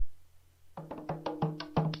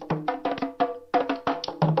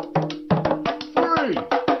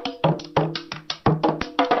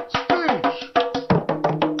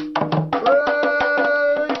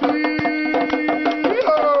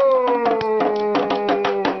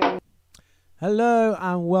Hello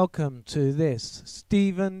and welcome to this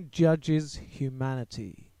Stephen Judges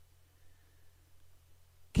Humanity.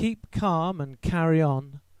 Keep calm and carry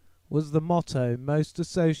on was the motto most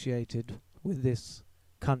associated with this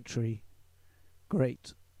country,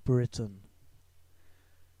 Great Britain.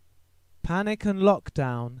 Panic and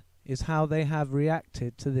lockdown is how they have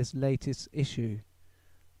reacted to this latest issue,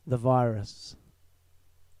 the virus.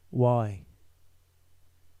 Why?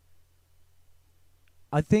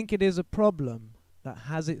 I think it is a problem that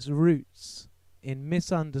has its roots in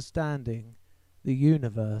misunderstanding the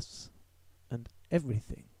universe and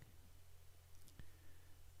everything.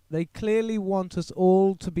 They clearly want us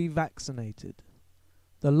all to be vaccinated.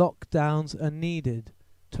 The lockdowns are needed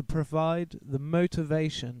to provide the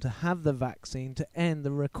motivation to have the vaccine to end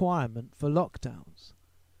the requirement for lockdowns.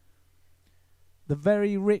 The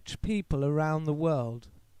very rich people around the world,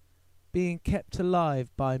 being kept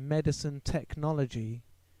alive by medicine technology,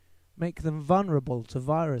 make them vulnerable to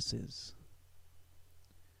viruses.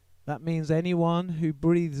 That means anyone who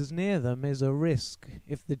breathes near them is a risk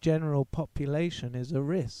if the general population is a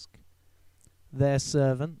risk. Their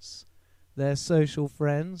servants, their social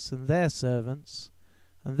friends and their servants,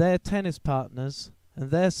 and their tennis partners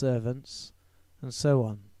and their servants, and so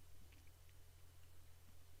on.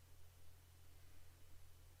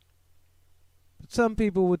 But some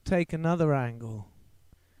people would take another angle,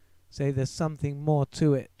 say there's something more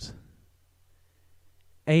to it.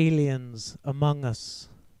 Aliens among us.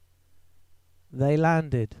 They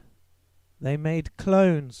landed. They made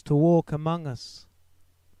clones to walk among us.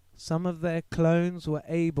 Some of their clones were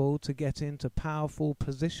able to get into powerful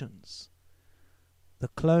positions. The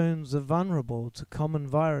clones are vulnerable to common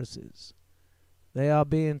viruses. They are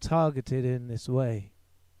being targeted in this way.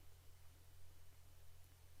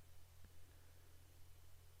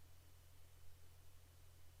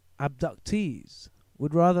 Abductees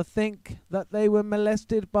would rather think that they were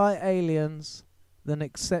molested by aliens than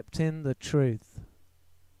accepting the truth.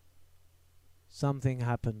 Something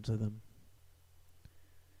happened to them.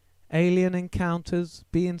 Alien encounters,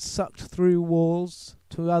 being sucked through walls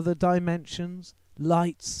to other dimensions,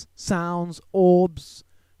 lights, sounds, orbs,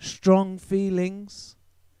 strong feelings.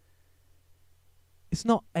 It's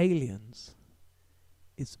not aliens.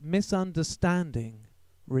 It's misunderstanding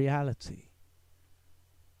reality.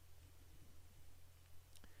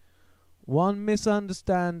 One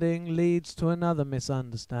misunderstanding leads to another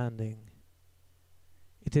misunderstanding.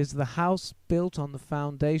 It is the house built on the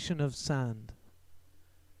foundation of sand.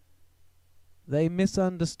 They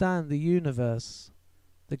misunderstand the universe.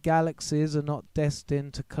 The galaxies are not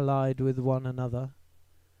destined to collide with one another.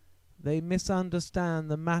 They misunderstand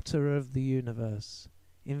the matter of the universe,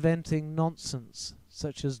 inventing nonsense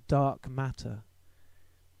such as dark matter.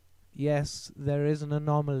 Yes, there is an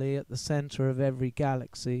anomaly at the center of every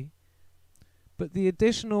galaxy, but the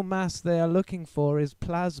additional mass they are looking for is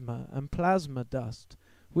plasma and plasma dust,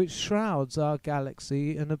 which shrouds our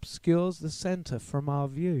galaxy and obscures the center from our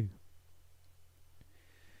view.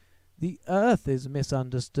 The Earth is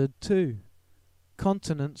misunderstood too.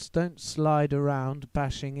 Continents don't slide around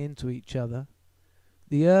bashing into each other.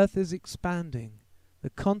 The Earth is expanding. The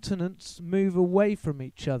continents move away from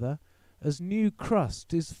each other as new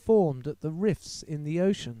crust is formed at the rifts in the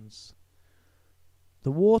oceans.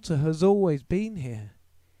 The water has always been here.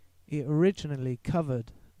 It originally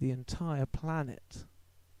covered the entire planet.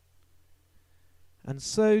 And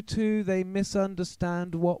so too they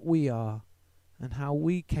misunderstand what we are and how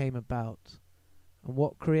we came about and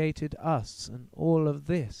what created us and all of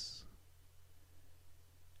this.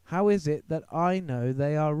 How is it that I know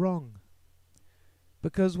they are wrong?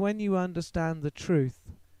 Because when you understand the truth,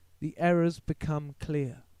 the errors become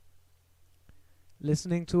clear.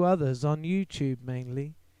 Listening to others on YouTube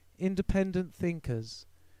mainly, independent thinkers,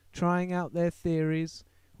 trying out their theories,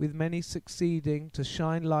 with many succeeding to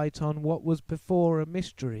shine light on what was before a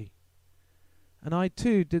mystery. And I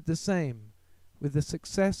too did the same, with the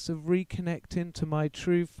success of reconnecting to my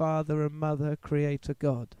true Father and Mother Creator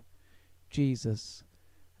God, Jesus,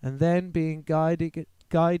 and then being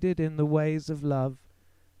guided in the ways of love,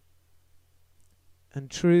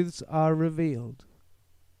 and truths are revealed,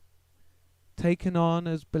 taken on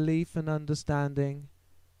as belief and understanding,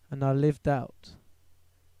 and are lived out.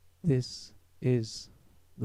 This is